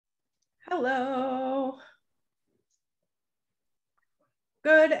Hello.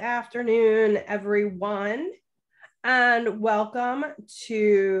 Good afternoon, everyone, and welcome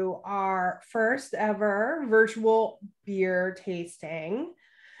to our first ever virtual beer tasting.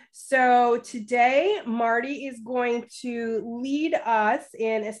 So today, Marty is going to lead us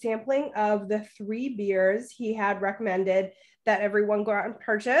in a sampling of the three beers he had recommended that everyone go out and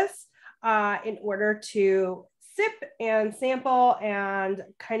purchase in order to sip and sample and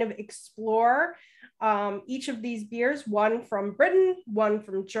kind of explore each of these beers, one from Britain, one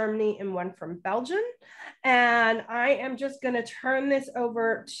from Germany, and one from Belgium. And I am just going to turn this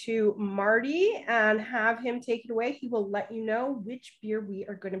over to Marty and have him take it away. He will let you know which beer we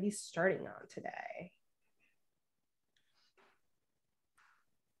are going to be starting on today.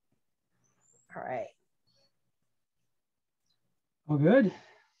 All right. All good.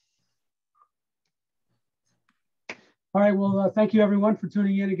 All right, well, thank you everyone for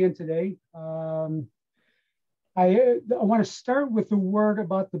tuning in again today. I want to start with the word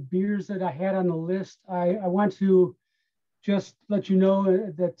about the beers that I had on the list. I want to just let you know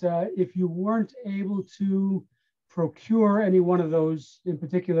that if you weren't able to procure any one of those, in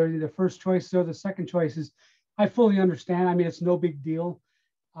particular, the first choice or the second choices, I fully understand. I mean, it's no big deal.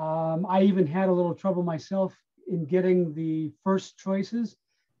 I even had a little trouble myself in getting the first choices.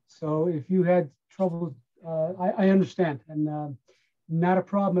 So if you had trouble, I understand, and not a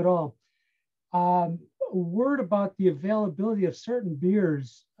problem at all. A word about the availability of certain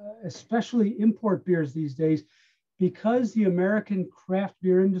beers, especially import beers these days, because the American craft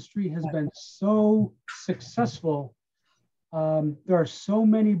beer industry has been so successful. There are so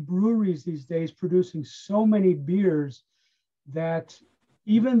many breweries these days producing so many beers that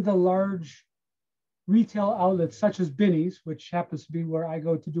even the large retail outlets such as Binny's, which happens to be where I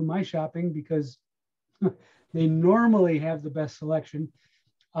go to do my shopping because they normally have the best selection.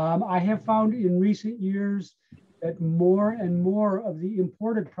 I have found in recent years that more and more of the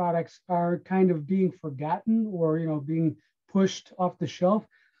imported products are kind of being forgotten or, being pushed off the shelf.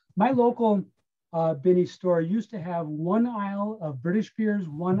 My local Binny's store used to have one aisle of British beers,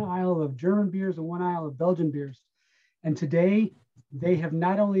 one aisle of German beers, and one aisle of Belgian beers. And today they have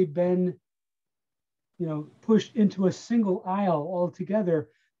not only been, pushed into a single aisle altogether,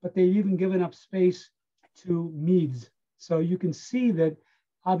 but they've even given up space to meads. So you can see that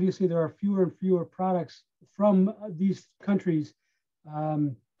obviously there are fewer and fewer products from these countries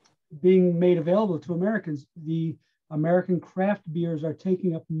being made available to Americans. The American craft beers are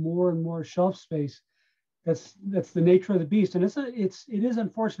taking up more and more shelf space. That's the nature of the beast, and it is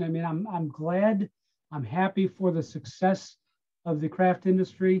unfortunate. I mean, I'm glad, I'm happy for the success of the craft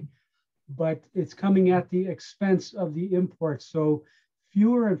industry, but it's coming at the expense of the imports. So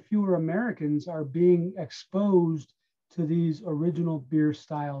fewer and fewer Americans are being exposed to these original beer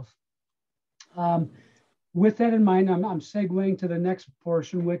styles. With that in mind, I'm segueing to the next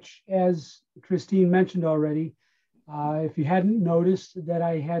portion, which, as Christine mentioned already, if you hadn't noticed that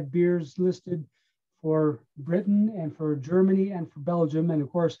I had beers listed for Britain and for Germany and for Belgium. And of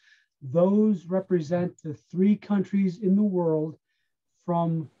course, those represent the three countries in the world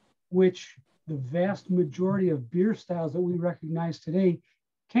from which the vast majority of beer styles that we recognize today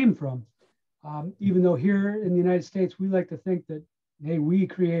came from. Even though here in the United States, we like to think that, hey, we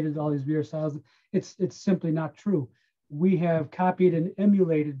created all these beer styles. It's simply not true. We have copied and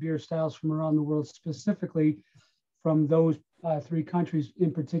emulated beer styles from around the world, specifically from those three countries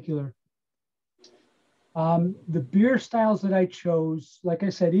in particular. The beer styles that I chose, like I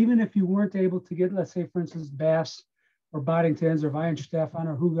said, even if you weren't able to get, let's say, for instance, Bass or Boddington's or Weihenstephan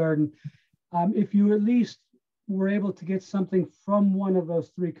or Hoegaarden, if you at least were able to get something from one of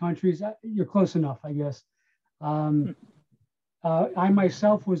those three countries, you're close enough, I guess. I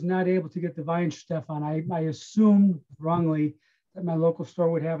myself was not able to get the Weihenstephan. I assumed wrongly that my local store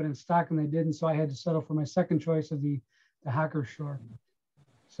would have it in stock, and they didn't, so I had to settle for my second choice of the Hackerschor.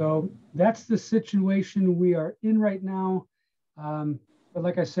 So that's the situation we are in right now. But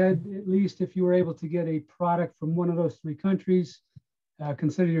like I said, at least if you were able to get a product from one of those three countries,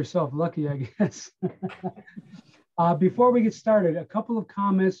 consider yourself lucky, I guess. Before we get started, a couple of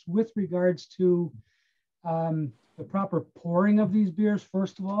comments with regards to the proper pouring of these beers.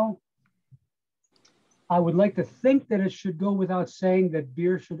 First of all, I would like to think that it should go without saying that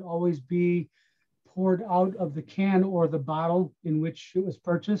beer should always be poured out of the can or the bottle in which it was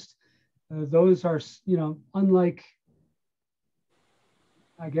purchased. Those are, unlike,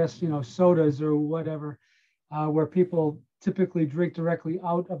 I guess, sodas or whatever, where people typically drink directly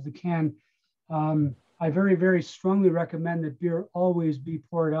out of the can. I very, very strongly recommend that beer always be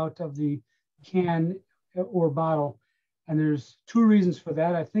poured out of the can or bottle. And there's two reasons for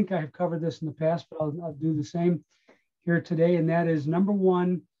that. I think I have covered this in the past, but I'll do the same here today. And that is, number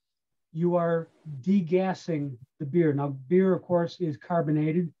one, you are degassing the beer. Now, beer, of course, is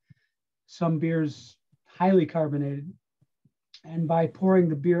carbonated. Some beers highly carbonated. And by pouring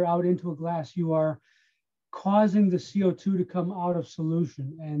the beer out into a glass, you are causing the CO2 to come out of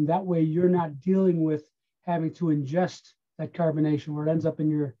solution. And that way you're not dealing with having to ingest that carbonation where it ends up in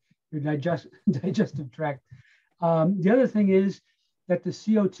your digestive tract. The other thing is that the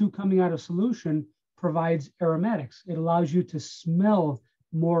CO2 coming out of solution provides aromatics. It allows you to smell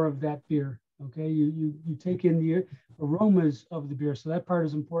more of that beer. Okay, you take in the aromas of the beer. So that part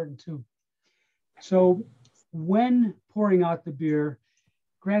is important too. So when pouring out the beer,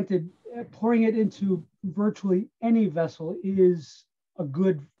 granted, pouring it into virtually any vessel is a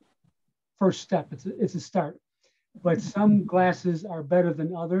good first step. It's a start. But some glasses are better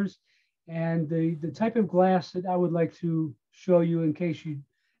than others. And the type of glass that I would like to show you, in case you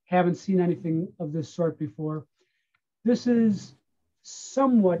haven't seen anything of this sort before, this is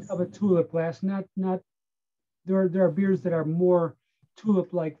somewhat of a tulip glass. Not there are beers that are more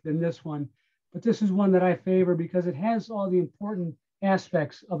tulip-like than this one, but this is one that I favor because it has all the important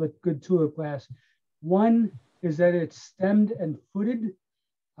aspects of a good tulip glass. One is that it's stemmed and footed.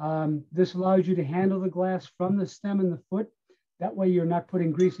 This allows you to handle the glass from the stem and the foot. That way you're not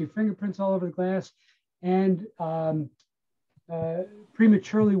putting greasy fingerprints all over the glass and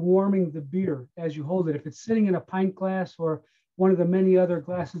prematurely warming the beer as you hold it. If it's sitting in a pint glass or one of the many other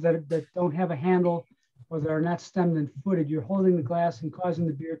glasses that don't have a handle or that are not stemmed and footed, you're holding the glass and causing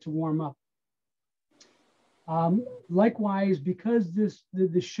the beer to warm up. Likewise, because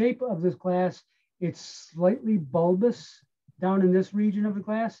the shape of this glass, it's slightly bulbous down in this region of the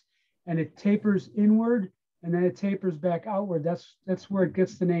glass, and it tapers inward and then it tapers back outward. That's where it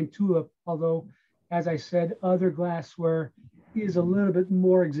gets the name tulip. Although, as I said, other glassware is a little bit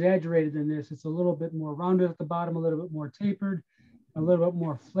more exaggerated than this. It's a little bit more rounded at the bottom, a little bit more tapered, a little bit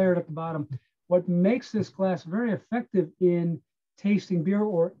more flared at the bottom. What makes this glass very effective in tasting beer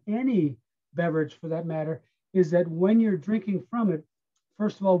or any beverage for that matter is that when you're drinking from it,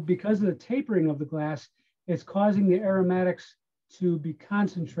 first of all, because of the tapering of the glass, it's causing the aromatics to be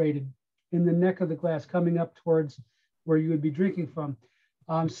concentrated in the neck of the glass coming up towards where you would be drinking from.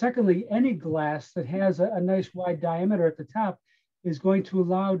 Secondly, any glass that has a nice wide diameter at the top is going to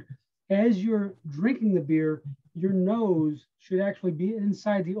allow, as you're drinking the beer, your nose should actually be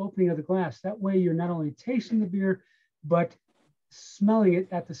inside the opening of the glass. That way you're not only tasting the beer, but smelling it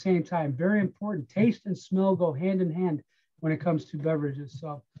at the same time. Very important. Taste and smell go hand in hand when it comes to beverages.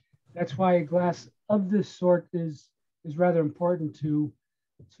 So that's why a glass of this sort is rather important to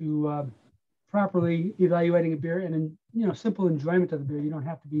properly evaluating a beer and simple enjoyment of the beer. You don't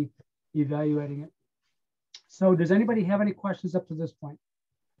have to be evaluating it. So does anybody have any questions up to this point?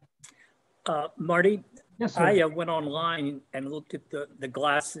 Marty, yes, sir. I went online and looked at the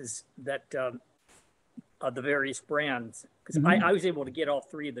glasses that of the various brands because I was able to get all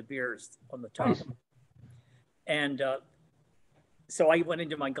three of the beers on the top. Nice. And so I went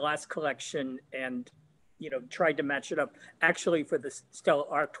into my glass collection and tried to match it up. Actually, for the Stella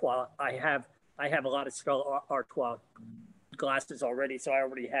Artois, I have a lot of Stella Artois glasses already, so I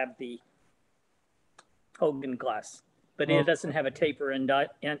already have the Hogan glass, but it doesn't have a taper end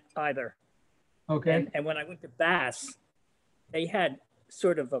either. Okay. And when I went to Bass, they had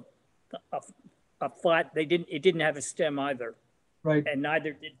sort of a flat. It didn't have a stem either. Right. And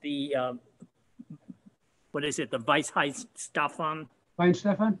neither did the what is it? The Weisheitstefan.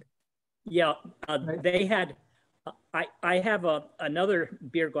 Weinstefan? Yeah, right. They had. I have another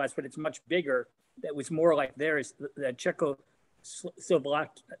beer glass, but it's much bigger. That was more like theirs, the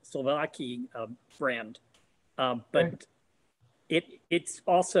Czechoslovakia brand, but right. It's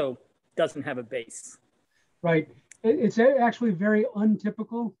also doesn't have a base. Right. It's actually very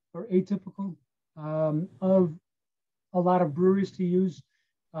untypical or atypical of a lot of breweries to use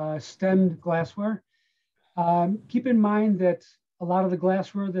stemmed glassware. Keep in mind that a lot of the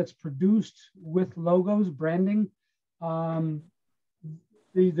glassware that's produced with logos, branding, the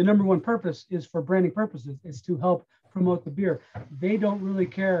number one purpose is for branding purposes. It's to help promote the beer. They don't really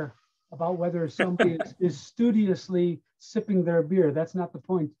care about whether somebody is studiously sipping their beer. That's not the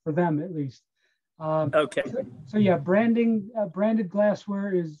point for them, at least. Okay. So yeah, branded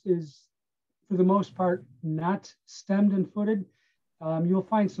glassware is for the most part not stemmed and footed. You'll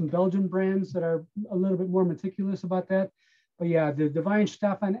find some Belgian brands that are a little bit more meticulous about that. But yeah, the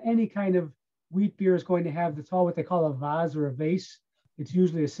Weihenstephan, any kind of wheat beer is going to have what they call a vase or a vase. It's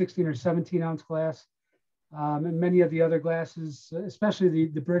usually a 16 or 17 ounce glass. And many of the other glasses, especially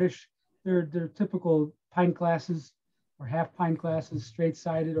the British, they're typical pint glasses. or half pint glasses, straight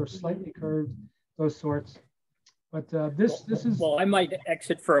sided or slightly curved, those sorts. But this is. Well, I might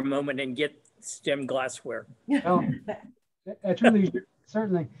exit for a moment and get stem glassware. Well, at your leisure,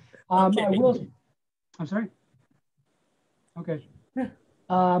 certainly. Okay. I'm sorry. Okay.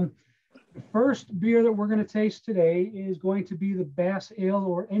 The first beer that we're going to taste today is going to be the Bass Ale,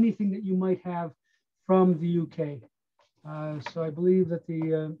 or anything that you might have from the UK. So I believe that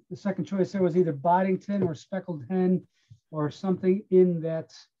the second choice there was either Boddington or Speckled Hen or something in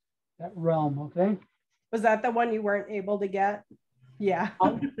that realm. Okay. Was that the one you weren't able to get? Yeah.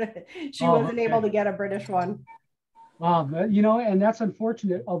 She wasn't okay. able to get a British one. You know, and that's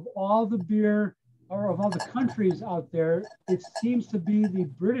unfortunate. Of all the beer, or of all the countries out there, it seems to be the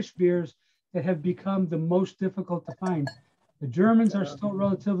British beers that have become the most difficult to find. The Germans are still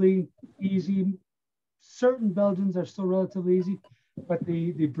relatively easy. Certain Belgians are still relatively easy, but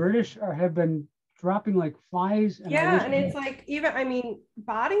the British have been dropping like flies. And yeah, and it's like, even, I mean,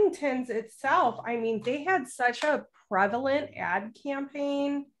 Boddington's itself, I mean, they had such a prevalent ad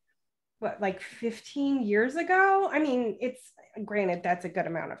campaign, but like 15 years ago. I mean, it's granted that's a good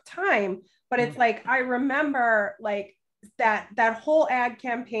amount of time, but it's like, I remember like that whole ad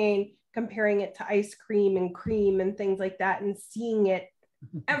campaign, comparing it to ice cream and cream and things like that, and seeing it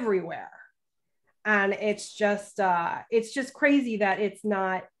everywhere. And it's just crazy that it's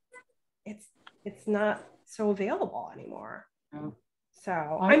not so available anymore. Yeah. So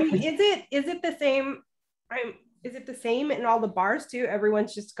I mean, is it the same? Is it the same in all the bars too?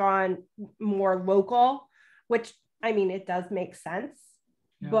 Everyone's just gone more local, which, I mean, it does make sense,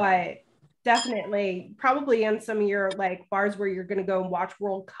 but definitely probably in some of your like bars where you're going to go and watch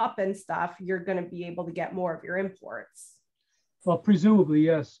World Cup and stuff, you're going to be able to get more of your imports. Well, presumably,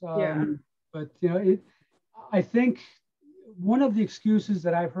 yes. But, you know, I think one of the excuses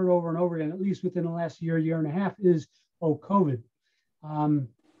that I've heard over and over again, at least within the last year and a half, is, COVID.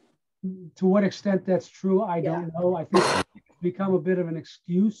 To what extent that's true, I don't know. I think it's become a bit of an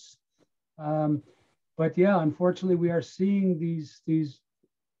excuse. But yeah, unfortunately, we are seeing these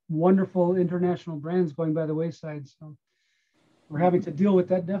wonderful international brands going by the wayside. So we're having to deal with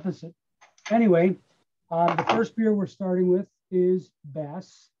that deficit. Anyway, the first beer we're starting with is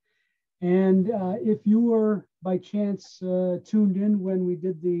Bass. And if you were by chance tuned in when we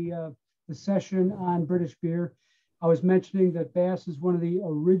did the session on British beer, I was mentioning that Bass is one of the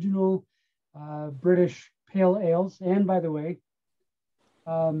original British pale ales. And by the way,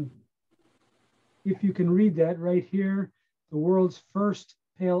 if you can read that right here, the world's first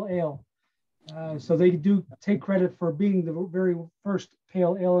pale ale. So they do take credit for being the very first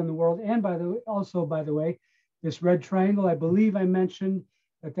pale ale in the world. And by the way, this red triangle, I believe I mentioned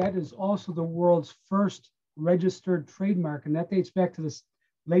that is also the world's first registered trademark, and that dates back to the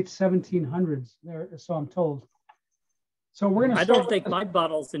late 1700s. So I'm told. So we're going to. I don't think my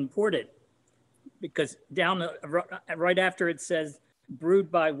bottle's imported, because down right after it says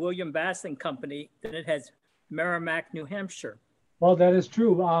brewed by William Bass and Company, then it has Merrimack, New Hampshire. Well, that is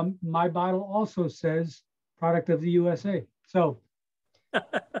true. My bottle also says product of the USA. So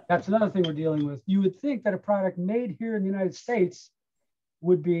that's another thing we're dealing with. You would think that a product made here in the United States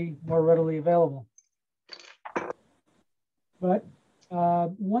would be more readily available. But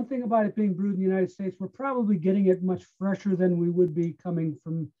one thing about it being brewed in the United States, we're probably getting it much fresher than we would be coming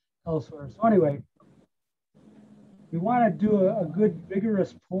from elsewhere. So anyway, we want to do a good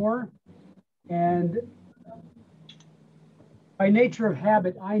vigorous pour. And by nature of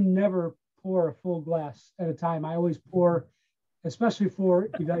habit, I never pour a full glass at a time. I always pour, especially for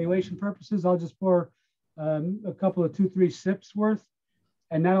evaluation purposes, I'll just pour a couple of 2-3 sips worth.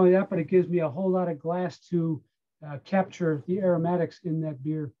 And not only that, but it gives me a whole lot of glass to capture the aromatics in that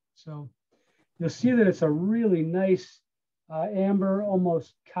beer. So you'll see that it's a really nice amber,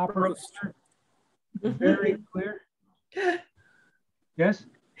 almost copper. Very clear. Yes?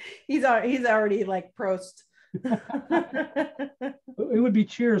 He's already like Prost. It would be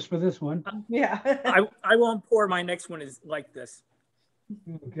cheers for this one. Yeah. I won't pour. My next one is like this.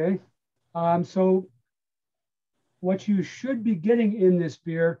 Okay. So what you should be getting in this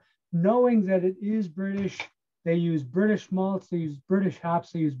beer, knowing that it is British, they use British malts, they use British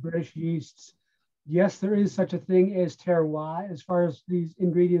hops, they use British yeasts. Yes, there is such a thing as terroir as far as these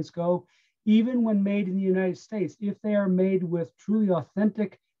ingredients go. Even when made in the United States, if they are made with truly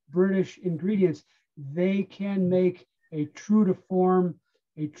authentic British ingredients, they can make a true to form,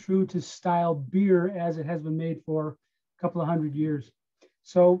 a true to style beer as it has been made for a couple of 100 years.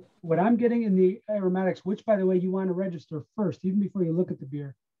 So what I'm getting in the aromatics, which by the way, you want to register first, even before you look at the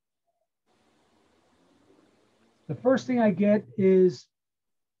beer. The first thing I get is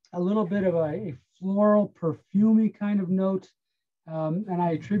a little bit of a floral, perfumey kind of note. And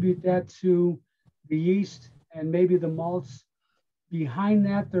I attribute that to the yeast and maybe the malts. Behind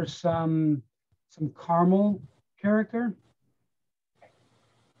that, there's some caramel character.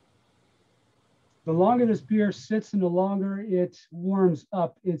 The longer this beer sits and the longer it warms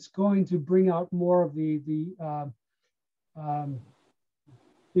up, it's going to bring out more of the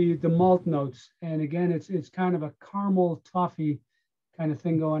malt notes. And again, it's kind of a caramel toffee kind of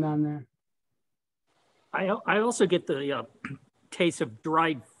thing going on there. I also get the taste of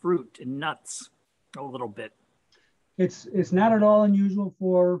dried fruit and nuts a little bit. It's not at all unusual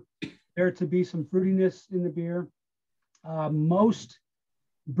for there to be some fruitiness in the beer. Most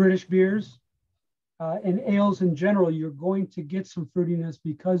British beers and ales in general, you're going to get some fruitiness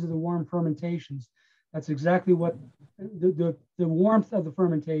because of the warm fermentations. That's exactly what the warmth of the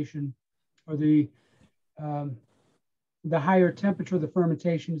fermentation, or the higher temperature of the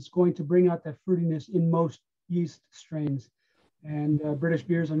fermentation is going to bring out that fruitiness in most yeast strains. And British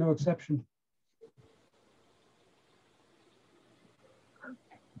beers are no exception.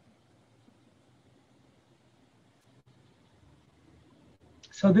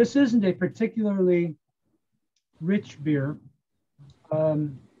 So this isn't a particularly rich beer.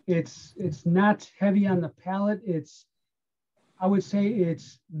 It's not heavy on the palate. I would say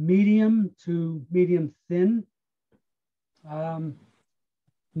it's medium to medium thin.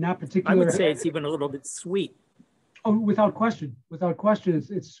 Not particularly. I would say it's even a little bit sweet. Oh, without question,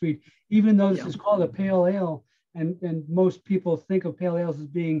 it's sweet. Even though this is called a pale ale, and most people think of pale ales as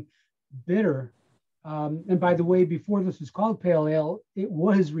being bitter. And by the way, before this was called pale ale, it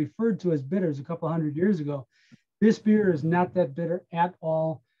was referred to as bitters a couple hundred years ago. This beer is not that bitter at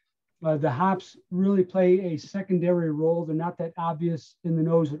all. The hops really play a secondary role. They're not that obvious in the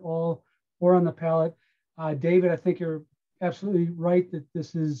nose at all or on the palate. David, I think you're absolutely right that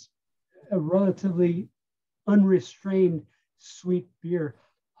this is a relatively unrestrained sweet beer.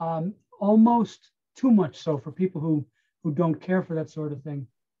 Almost too much so for people who don't care for that sort of thing.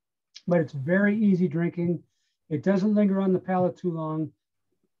 But it's very easy drinking. It doesn't linger on the palate too long.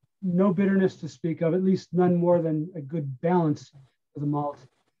 No bitterness to speak of, at least none more than a good balance of the malt.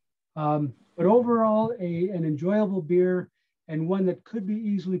 But overall, an enjoyable beer, and one that could be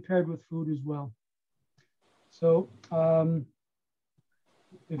easily paired with food as well. So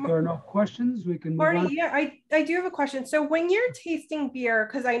if there are no questions, we can move Marty, on. yeah, I do have a question. So when you're tasting beer,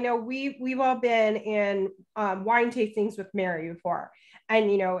 because I know we've all been in wine tastings with Mary before, and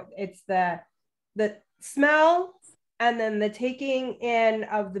it's the smell and then the taking in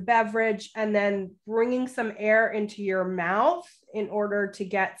of the beverage and then bringing some air into your mouth in order to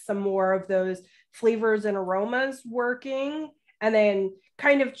get some more of those flavors and aromas working, and then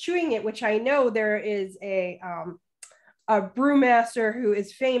kind of chewing it, which I know there is a brewmaster who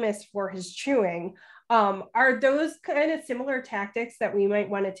is famous for his chewing. Are those kind of similar tactics that we might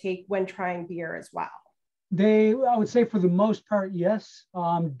want to take when trying beer as well? I would say for the most part, yes.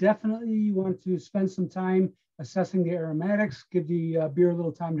 Definitely you want to spend some time assessing the aromatics, give the beer a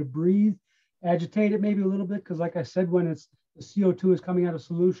little time to breathe, agitate it maybe a little bit, because like I said, when the CO2 is coming out of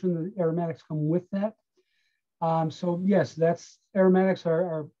solution, the aromatics come with that. So yes, aromatics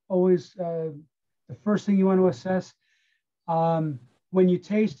are always the first thing you want to assess. When you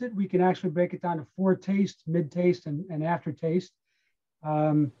taste it, we can actually break it down to 4 tastes: mid-taste and aftertaste.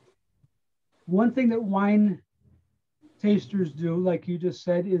 One thing that wine tasters do, like you just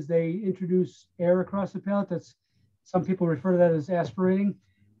said, is they introduce air across the palate. Some people refer to that as aspirating.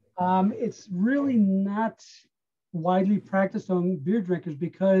 It's really not widely practiced on beer drinkers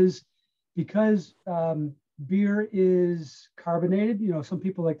because beer is carbonated. Some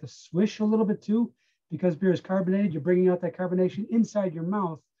people like to swish a little bit too. Because beer is carbonated, you're bringing out that carbonation inside your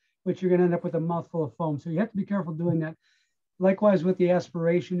mouth, which you're going to end up with a mouthful of foam. So you have to be careful doing that. Likewise with the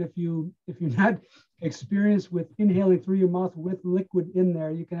aspiration, if you're not experienced with inhaling through your mouth with liquid in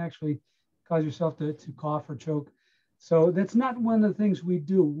there, you can actually cause yourself to cough or choke. So that's not one of the things we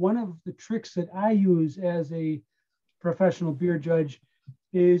do. One of the tricks that I use as a professional beer judge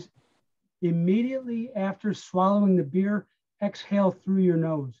is immediately after swallowing the beer, exhale through your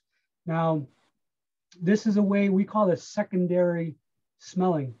nose. Now, this is a way we call it secondary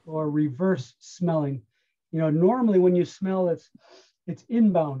smelling or reverse smelling. Normally when you smell, it's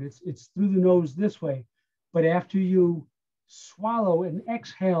inbound, it's through the nose this way. But after you swallow and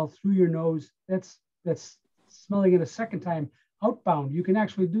exhale through your nose, that's smelling it a second time outbound. You can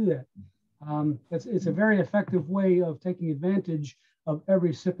actually do that. It's a very effective way of taking advantage of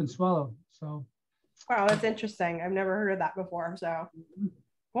every sip and swallow. So, wow, that's interesting. I've never heard of that before. So.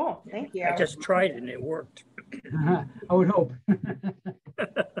 Cool, thank you. I just tried it and it worked. I would hope.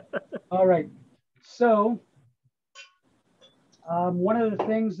 All right. So one of the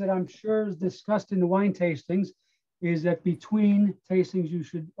things that I'm sure is discussed in the wine tastings is that between tastings, you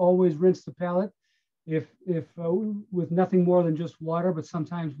should always rinse the palate, if with nothing more than just water, but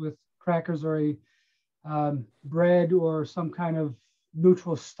sometimes with crackers or a bread or some kind of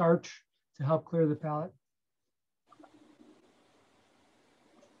neutral starch to help clear the palate.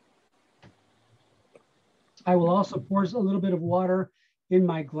 I will also pour a little bit of water in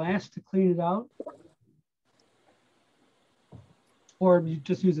my glass to clean it out. Or you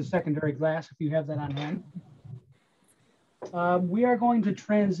just use a secondary glass if you have that on hand. We are going to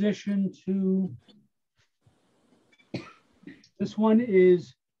transition to, this one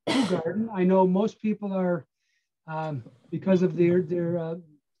is Hoegaarden. I know most people are, because of their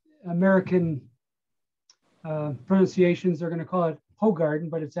American pronunciations, they're going to call it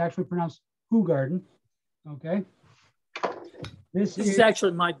Hoegaarden, but it's actually pronounced Hoegaarden. Okay. This is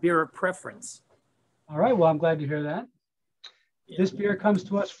actually my beer of preference. All right. Well, I'm glad to hear that. Yeah. This beer comes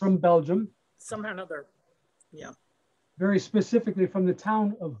to us from Belgium. Somehow or another. Yeah. Very specifically from the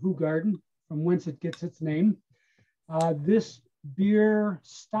town of Hoegaarden, from whence it gets its name. This beer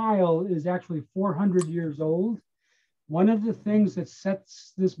style is actually 400 years old. One of the things that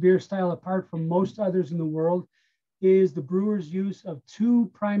sets this beer style apart from most others in the world is the brewer's use of two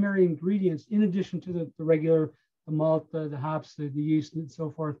primary ingredients, in addition to the regular, the malt, the hops, the yeast, and so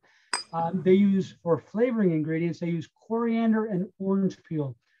forth. They use, for flavoring ingredients, they use coriander and orange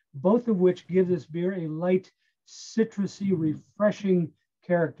peel, both of which give this beer a light, citrusy, refreshing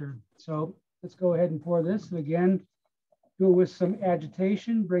character. So let's go ahead and pour this. And again, do it with some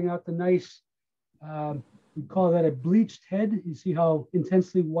agitation, bring out the nice, we call that a bleached head. You see how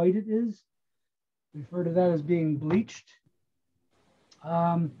intensely white it is? Refer to that as being bleached.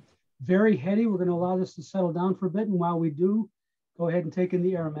 Very heady. We're going to allow this to settle down for a bit. And while we do, go ahead and take in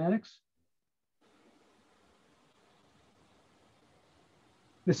the aromatics.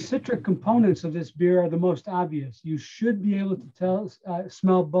 The citric components of this beer are the most obvious. You should be able to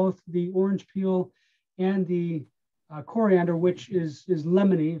smell both the orange peel and the coriander, which is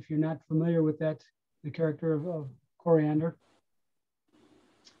lemony, if you're not familiar with that, the character of coriander.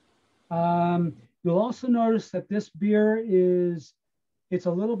 You'll also notice that this beer it's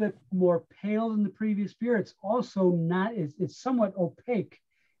a little bit more pale than the previous beer. It's also not, it's somewhat opaque.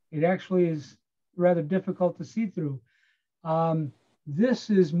 It actually is rather difficult to see through. This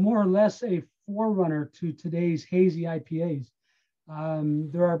is more or less a forerunner to today's hazy IPAs.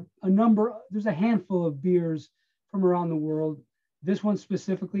 There's a handful of beers from around the world. This one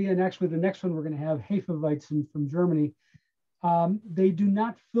specifically, and actually the next one we're going to have, Hefeweizen from Germany. They do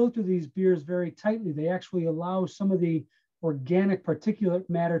not filter these beers very tightly. They actually allow some of the organic particulate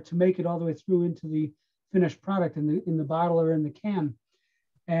matter to make it all the way through into the finished product in the bottle or in the can.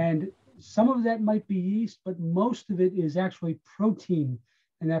 And some of that might be yeast, but most of it is actually protein.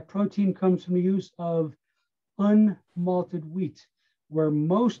 And that protein comes from the use of unmalted wheat, where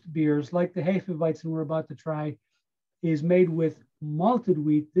most beers, like the Hefeweizen we're about to try, is made with malted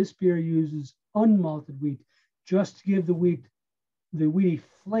wheat. This beer uses unmalted wheat just to give the weedy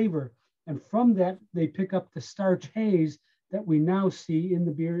flavor. And from that, they pick up the starch haze that we now see in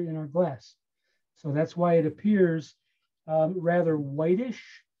the beer in our glass. So that's why it appears rather whitish.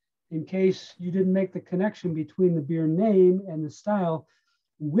 In case you didn't make the connection between the beer name and the style,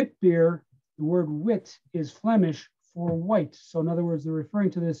 wit beer, the word wit is Flemish for white. So in other words, they're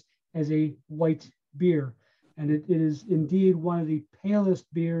referring to this as a white beer. And it is indeed one of the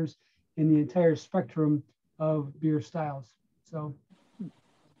palest beers in the entire spectrum of beer styles. So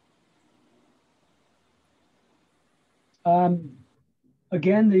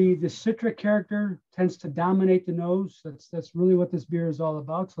again, the citric character tends to dominate the nose. That's really what this beer is all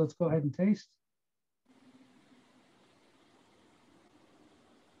about. So let's go ahead and taste.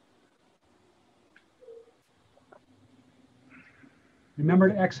 Remember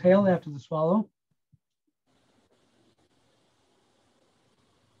to exhale after the swallow.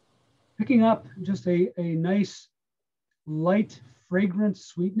 Picking up just a nice, light, fragrant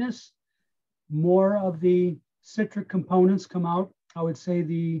sweetness. More of the citric components come out. I would say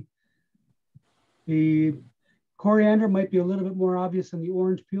the coriander might be a little bit more obvious than the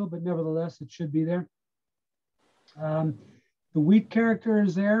orange peel, but nevertheless, it should be there. The wheat character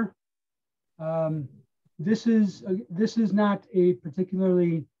is there. This is not a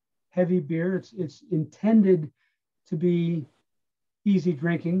particularly heavy beer. It's intended to be easy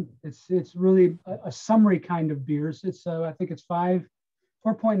drinking. It's really a summery kind of beers. It's I think it's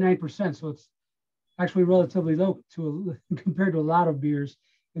 4.9%, so it's actually relatively low compared to a lot of beers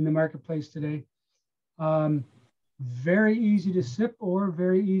in the marketplace today. very easy to sip or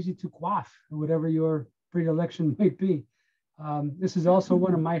very easy to quaff, whatever your predilection might be. This is also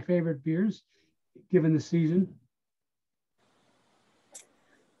one of my favorite beers, given the season.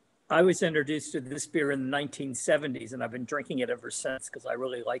 I was introduced to this beer in the 1970s, and I've been drinking it ever since because I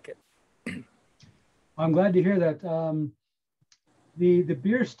really like it. I'm glad to hear that. The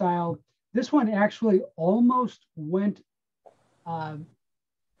beer style, this one actually almost went,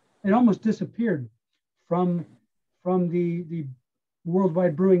 it almost disappeared from the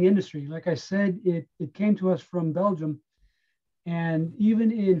worldwide brewing industry. Like I said, it came to us from Belgium, and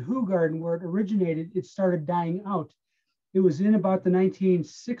even in Hoegaarden, where it originated, it started dying out. It was in about the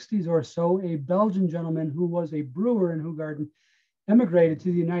 1960s or so, a Belgian gentleman who was a brewer in Hoegaarden emigrated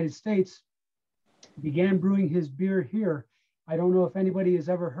to the United States, began brewing his beer here. I don't know if anybody has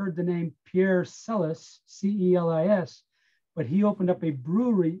ever heard the name Pierre Celis, C-E-L-I-S, but he opened up a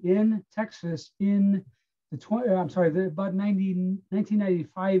brewery in Texas in about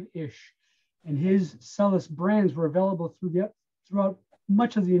 1995-ish. And his Celis brands were available throughout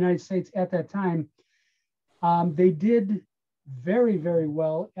much of the United States at that time. They did very, very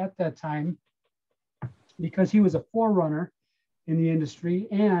well at that time because he was a forerunner in the industry,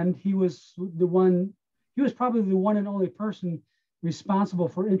 and he was probably the one and only person responsible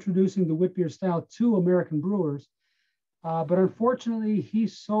for introducing the wit beer style to American brewers. But unfortunately, he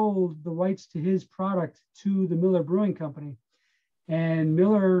sold the rights to his product to the Miller Brewing Company, and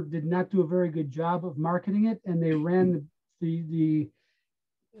Miller did not do a very good job of marketing it, and they ran the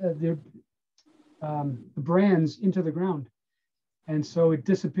brands into the ground. And so it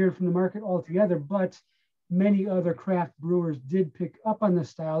disappeared from the market altogether, but many other craft brewers did pick up on the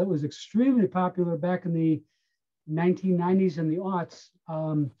style. It was extremely popular back in the 1990s and the aughts.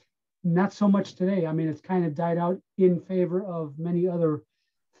 Not so much today. I mean, it's kind of died out in favor of many other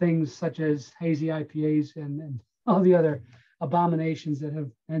things such as hazy IPAs and all the other abominations that have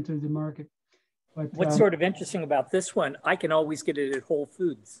entered the market. But what's sort of interesting about this one, I can always get it at Whole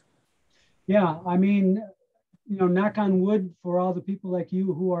Foods. Yeah, I mean, knock on wood for all the people like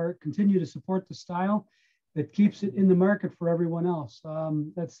you who continue to support the style that keeps it in the market for everyone else.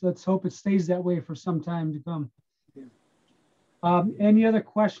 Let's hope it stays that way for some time to come. Yeah. Any other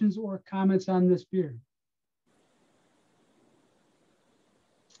questions or comments on this beer?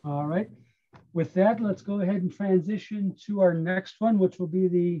 All right. With that, let's go ahead and transition to our next one, which will be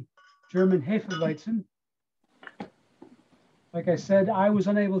the German Hefeweizen. Like I said, I was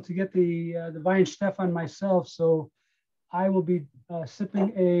unable to get the Weihenstephan myself, so I will be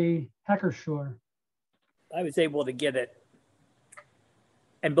sipping a Heckerschor. I was able to get it.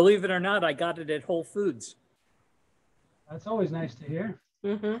 And believe it or not, I got it at Whole Foods. That's always nice to hear.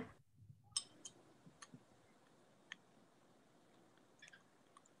 Mm-hmm.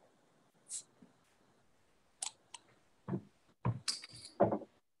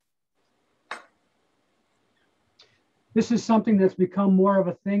 This is something that's become more of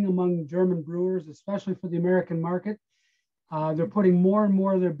a thing among German brewers, especially for the American market. They're putting more and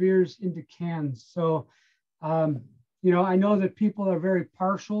more of their beers into cans. So, I know that people are very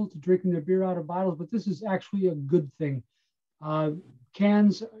partial to drinking their beer out of bottles, but this is actually a good thing.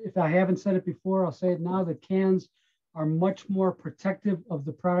 Cans, if I haven't said it before, I'll say it now, that cans are much more protective of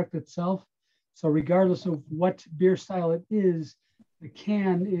the product itself. So regardless of what beer style it is, the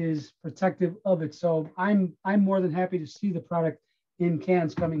can is protective of it. So I'm more than happy to see the product in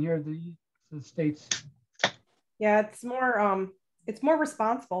cans coming here to the States. Yeah, it's more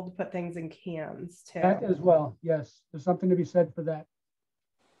responsible to put things in cans too. That as well, yes. There's something to be said for that.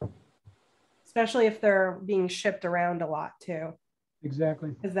 Especially if they're being shipped around a lot too. Exactly.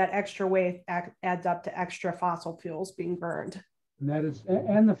 Because that extra weight adds up to extra fossil fuels being burned.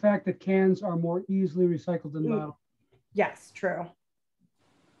 And the fact that cans are more easily recycled than bottles. Yes, true.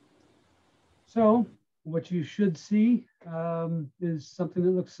 So what you should see is something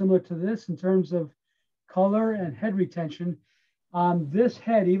that looks similar to this in terms of color and head retention. This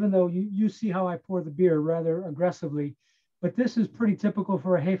head, even though you see how I pour the beer rather aggressively, but this is pretty typical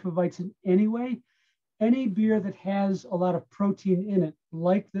for a Hefeweizen anyway. Any beer that has a lot of protein in it,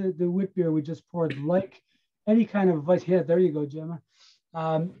 like the wit beer we just poured, like any kind of Weizen, yeah, there you go, Gemma.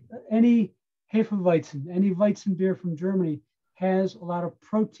 Any Hefeweizen, any Weizen beer from Germany has a lot of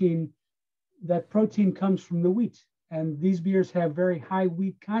protein. That protein comes from the wheat, and these beers have very high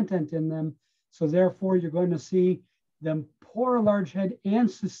wheat content in them. So therefore, you're going to see them pour a large head and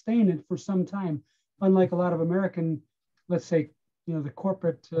sustain it for some time, unlike a lot of American, let's say, the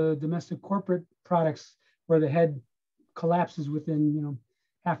corporate, domestic corporate products where the head collapses within,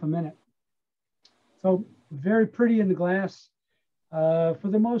 half a minute. So very pretty in the glass. For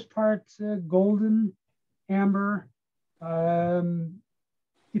the most part, golden, amber,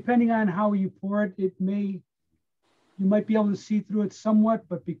 Depending on how you pour it, you might be able to see through it somewhat,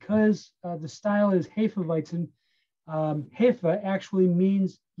 but because the style is Hefeweizen, Hefe actually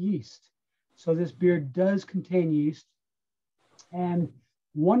means yeast. So this beer does contain yeast. And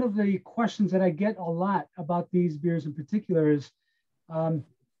one of the questions that I get a lot about these beers in particular is,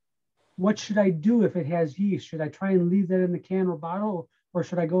 what should I do if it has yeast? Should I try and leave that in the can or bottle, or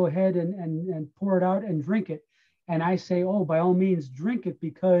should I go ahead and pour it out and drink it? And I say, oh, by all means, drink it,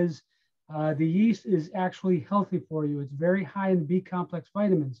 because the yeast is actually healthy for you. It's very high in B complex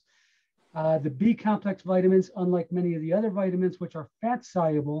vitamins. The B complex vitamins, unlike many of the other vitamins, which are fat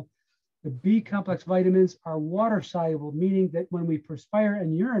soluble, the B complex vitamins are water soluble, meaning that when we perspire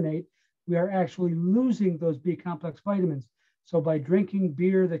and urinate, we are actually losing those B complex vitamins. So by drinking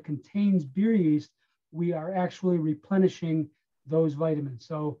beer that contains beer yeast, we are actually replenishing those vitamins.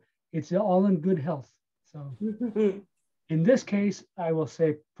 So it's all in good health. So in this case, I will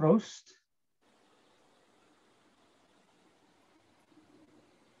say Prost.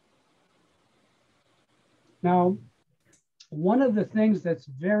 Now, one of the things that's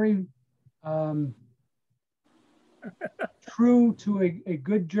very true to a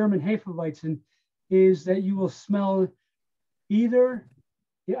good German Hefeweizen is that you will smell either,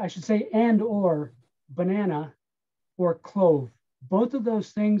 I should say, and or banana or clove. Both of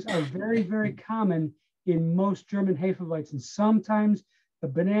those things are very, very common in most German Hefeweizen. Sometimes the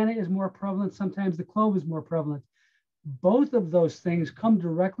banana is more prevalent, sometimes the clove is more prevalent. Both of those things come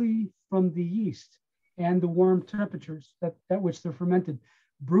directly from the yeast and the warm temperatures at which they're fermented.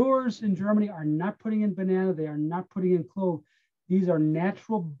 Brewers in Germany are not putting in banana, they are not putting in clove. These are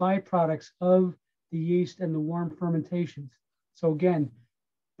natural byproducts of the yeast and the warm fermentations. So again,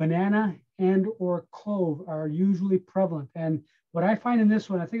 banana and or clove are usually prevalent. And what I find in this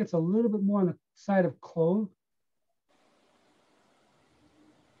one, I think it's a little bit more on the side of clove.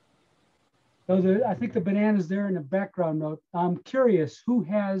 So I think the banana is there in the background note. I'm curious, who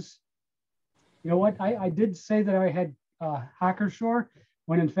has, you know what, I did say that I had Hackershore,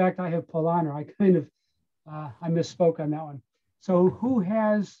 when in fact I have Polaner. I kind of, I misspoke on that one. So who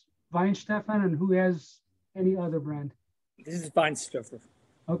has Weinstefan and who has any other brand? This is Weinstefan.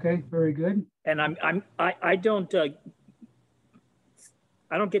 Okay, very good. And I don't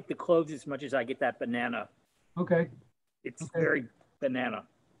get the cloves as much as I get that banana. Okay. It's very banana.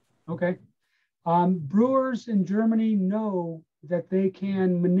 Okay. Brewers in Germany know that they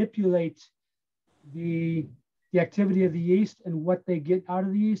can manipulate the activity of the yeast and what they get out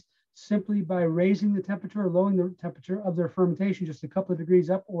of the yeast simply by raising the temperature or lowering the temperature of their fermentation just a couple of degrees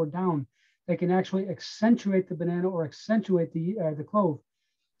up or down. They can actually accentuate the banana or accentuate the clove.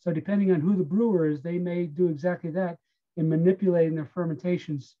 So depending on who the brewer is, they may do exactly that in manipulating their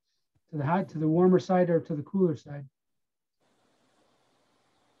fermentations to the hot, to the warmer side or to the cooler side.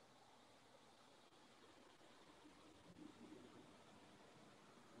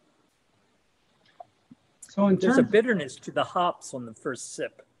 So there's a bitterness to the hops on the first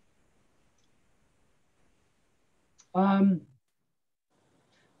sip.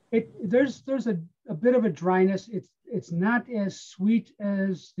 There's a bit of a dryness. It's not as sweet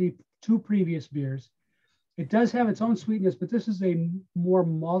as the two previous beers. It does have its own sweetness, but this is a more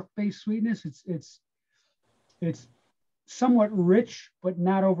malt-based sweetness. It's somewhat rich, but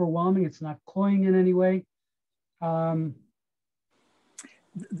not overwhelming. It's not cloying in any way.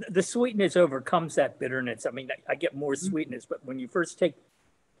 The sweetness overcomes that bitterness. I mean, I get more sweetness, but when you first take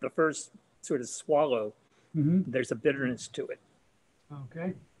the first sort of swallow, there's a bitterness to it.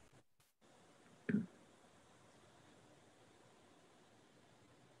 Okay.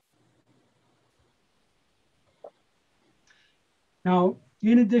 Now,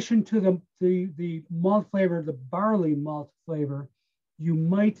 in addition to the malt flavor, the barley malt flavor, you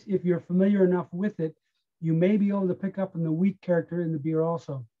might, if you're familiar enough with it, you may be able to pick up on the wheat character in the beer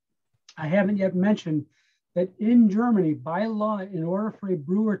also. I haven't yet mentioned that in Germany, by law, in order for a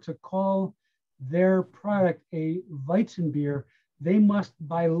brewer to call their product a Weizen beer, they must,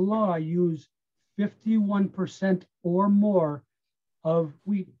 by law, use 51% or more of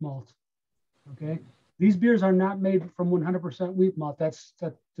wheat malt. Okay, these beers are not made from 100% wheat malt. That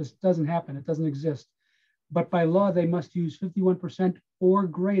just doesn't happen. It doesn't exist. But by law, they must use 51% or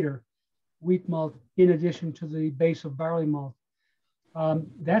greater wheat malt in addition to the base of barley malt.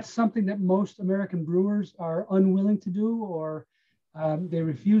 That's something that most American brewers are unwilling to do, or they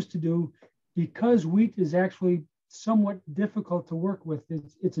refuse to do, because wheat is actually somewhat difficult to work with.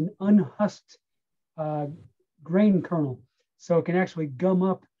 It's an unhusked grain kernel, so it can actually gum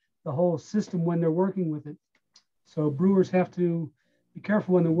up the whole system when they're working with it. So brewers have to be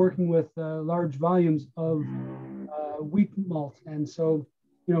careful when they're working with large volumes of wheat malt. And so,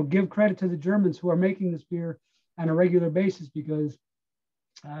 you know, give credit to the Germans who are making this beer on a regular basis, because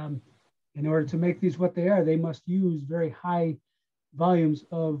in order to make these what they are, they must use very high volumes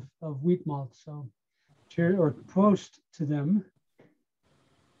of wheat malt. So cheers or toast to them.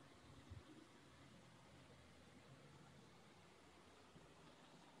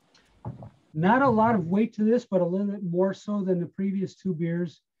 Not a lot of weight to this, but a little bit more so than the previous two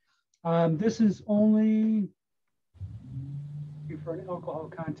beers. This is only for an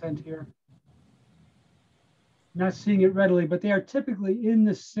alcohol content here. Not seeing it readily, but they are typically in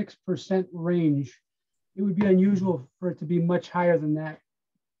the 6% range. It would be unusual for it to be much higher than that.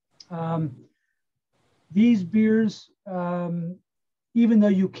 These beers, even though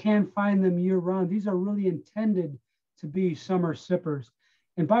you can find them year round, these are really intended to be summer sippers.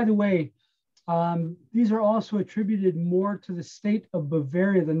 And by the way, these are also attributed more to the state of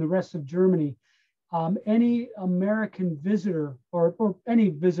Bavaria than the rest of Germany. Any American visitor or any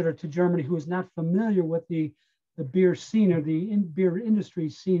visitor to Germany who is not familiar with the beer scene or the beer industry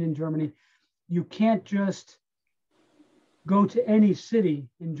scene in Germany, you can't just go to any city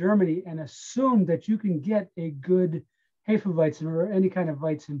in Germany and assume that you can get a good Hefeweizen or any kind of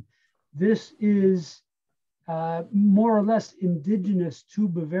Weizen. This is more or less indigenous to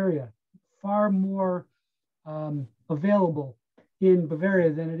Bavaria, far more available in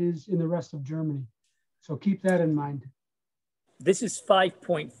Bavaria than it is in the rest of Germany. So keep that in mind. This is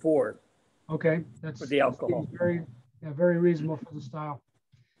 5.4. Okay, that's for the alcohol. Very, yeah, very reasonable for the style.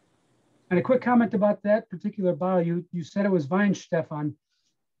 And a quick comment about that particular bottle. You said it was Weinstefan.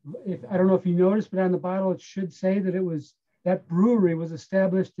 I don't know if you noticed, but on the bottle it should say that it was that brewery was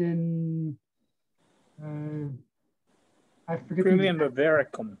established in I forget. Premium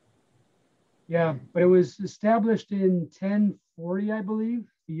Bavaricum. Yeah, but it was established in 1040, I believe,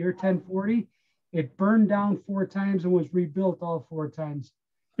 the year 1040. It burned down 4 times and was rebuilt all 4 times.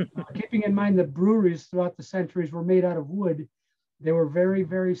 Keeping in mind that breweries throughout the centuries were made out of wood, they were very,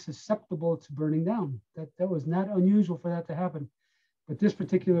 very susceptible to burning down. That was not unusual for that to happen. But this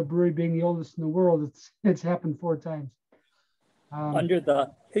particular brewery, being the oldest in the world, it's happened 4 times. Under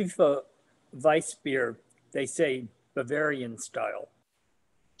the Hefeweizen beer, they say Bavarian style.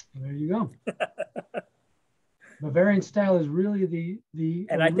 There you go. Bavarian style is really the.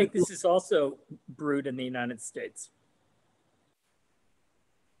 And I think this is also brewed in the United States.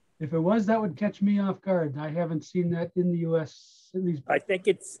 If it was, that would catch me off guard. I haven't seen that in the U.S. at least. I think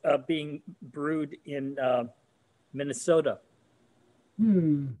it's being brewed in Minnesota.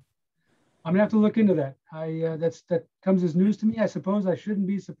 I'm gonna have to look into that. That comes as news to me. I suppose I shouldn't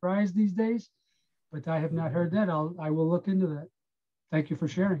be surprised these days, but I have not heard that. I will look into that. Thank you for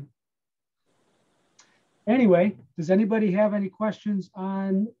sharing. Anyway, does anybody have any questions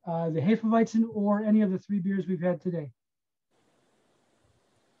on the Hefeweizen or any of the 3 beers we've had today?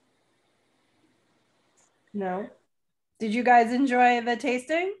 No. Did you guys enjoy the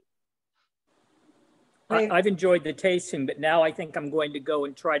tasting? I've enjoyed the tasting, but now I think I'm going to go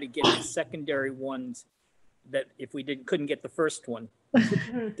and try to get the secondary ones that if we couldn't get the first one,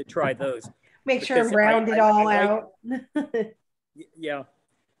 to try those. Make sure to round it all out. Yeah.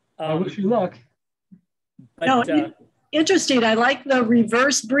 I wish you luck. But, no, interesting. I like the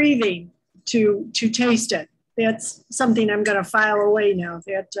reverse breathing to taste it. That's something I'm going to file away now.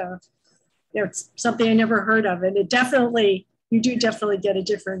 It's something I never heard of, and you do definitely get a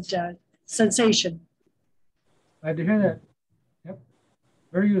different sensation. Glad to hear that. Yep,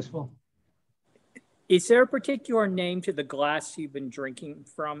 very useful. Is there a particular name to the glass you've been drinking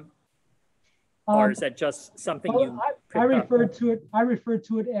from, or is that just something I refer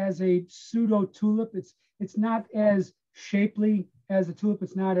to it as a pseudo tulip. It's not as shapely as a tulip.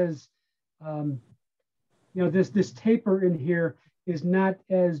 It's not as this taper in here is not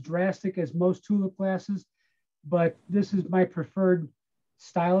as drastic as most tulip glasses, but this is my preferred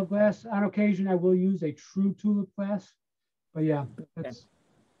style of glass. On occasion, I will use a true tulip glass, but yeah, that's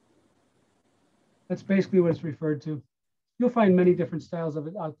basically what it's referred to. You'll find many different styles of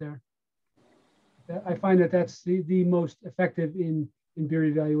it out there. I find that that's the most effective in beer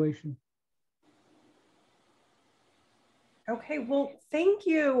evaluation. Okay, well, thank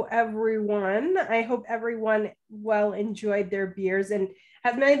you, everyone. I hope everyone enjoyed their beers and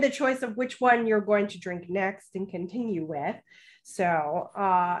has made the choice of which one you're going to drink next and continue with. So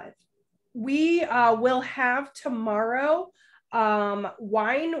we will have tomorrow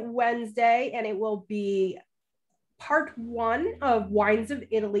Wine Wednesday, and it will be part 1 of Wines of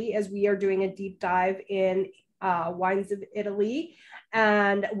Italy, as we are doing a deep dive in wines of Italy.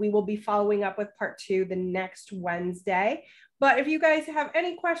 And we will be following up with part 2 the next Wednesday. But if you guys have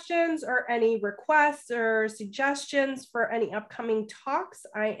any questions or any requests or suggestions for any upcoming talks,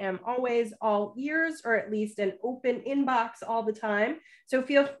 I am always all ears, or at least an open inbox all the time. So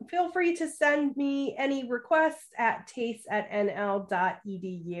feel free to send me any requests at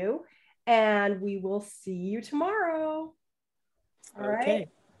taste@nl.edu, and we will see you tomorrow. All okay. right.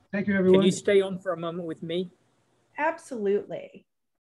 Thank you, everyone. Can you stay on for a moment with me? Absolutely.